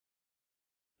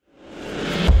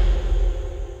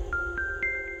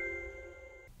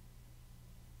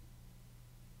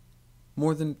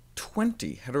more than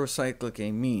 20 heterocyclic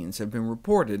amines have been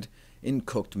reported in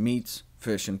cooked meats,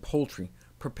 fish, and poultry,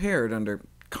 prepared under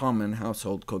common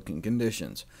household cooking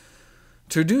conditions.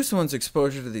 To reduce one's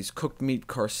exposure to these cooked meat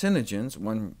carcinogens,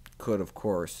 one could, of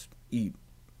course, eat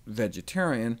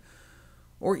vegetarian,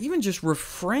 or even just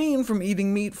refrain from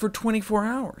eating meat for 24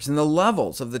 hours, and the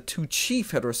levels of the two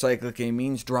chief heterocyclic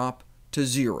amines drop to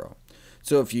 0.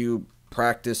 So if you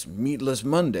practice meatless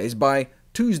Mondays, by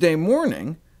Tuesday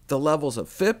morning, the levels of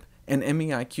FIP and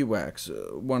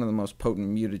MEIQX, one of the most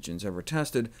potent mutagens ever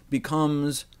tested,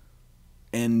 becomes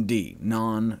ND,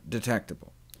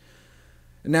 non-detectable.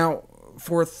 Now,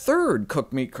 for a third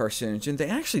cooked meat carcinogen, they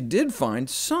actually did find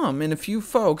some in a few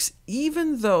folks,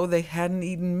 even though they hadn't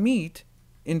eaten meat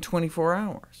in 24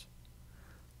 hours.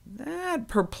 That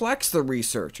perplexed the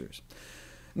researchers.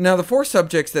 Now, the 4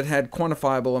 subjects that had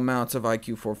quantifiable amounts of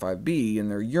IQ45B in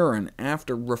their urine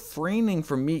after refraining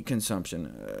from meat consumption,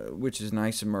 which is an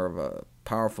isomer of a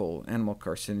powerful animal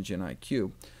carcinogen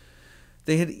IQ,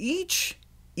 they had each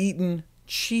eaten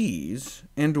cheese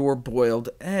and/or boiled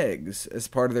eggs as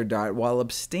part of their diet while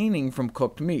abstaining from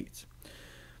cooked meats.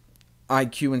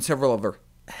 IQ and several other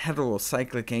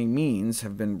heterocyclic amines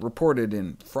have been reported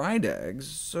in fried eggs,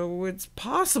 so it's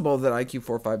possible that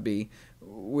IQ45B,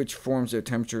 which forms at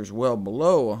temperatures well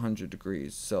below 100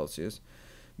 degrees Celsius,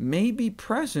 may be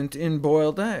present in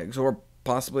boiled eggs, or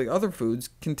possibly other foods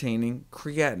containing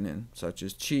creatinine, such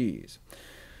as cheese.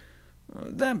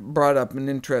 That brought up an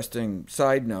interesting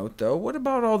side note, though. What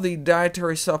about all the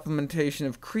dietary supplementation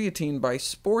of creatine by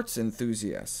sports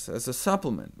enthusiasts as a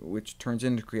supplement, which turns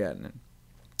into creatinine?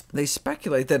 They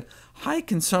speculate that high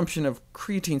consumption of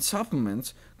creatine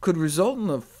supplements could result in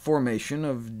the formation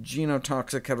of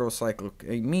genotoxic heterocyclic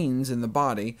amines in the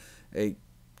body, a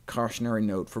cautionary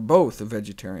note for both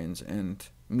vegetarians and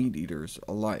meat eaters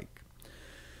alike.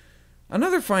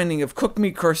 Another finding of cooked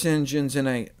meat carcinogens in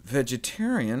a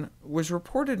vegetarian was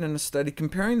reported in a study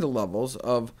comparing the levels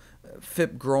of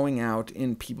FIP growing out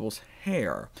in people's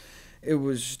hair. It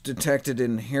was detected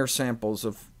in hair samples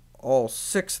of all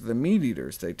 6 of the meat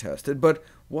eaters they tested, but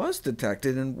was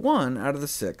detected in 1 out of the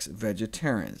 6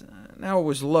 vegetarians. Now, it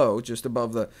was low, just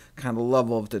above the kind of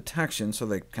level of detection, so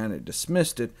they kind of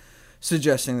dismissed it,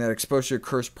 suggesting that exposure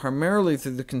occurs primarily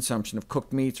through the consumption of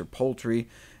cooked meats or poultry,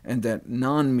 and that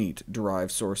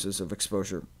non-meat-derived sources of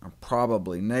exposure are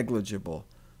probably negligible,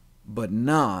 but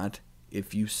not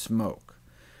if you smoke.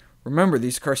 Remember,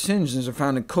 these carcinogens are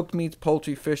found in cooked meats,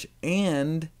 poultry, fish,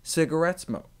 and cigarette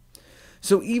smoke.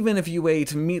 So even if you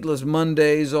ate meatless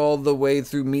Mondays all the way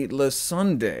through meatless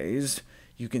Sundays,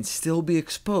 you can still be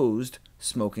exposed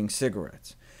smoking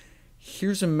cigarettes.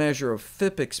 Here's a measure of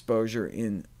FIP exposure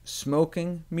in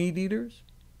smoking meat eaters,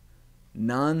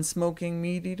 non-smoking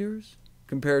meat eaters,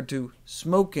 compared to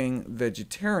smoking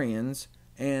vegetarians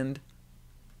and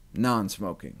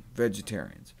non-smoking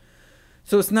vegetarians.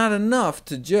 So it's not enough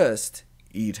to just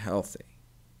eat healthy.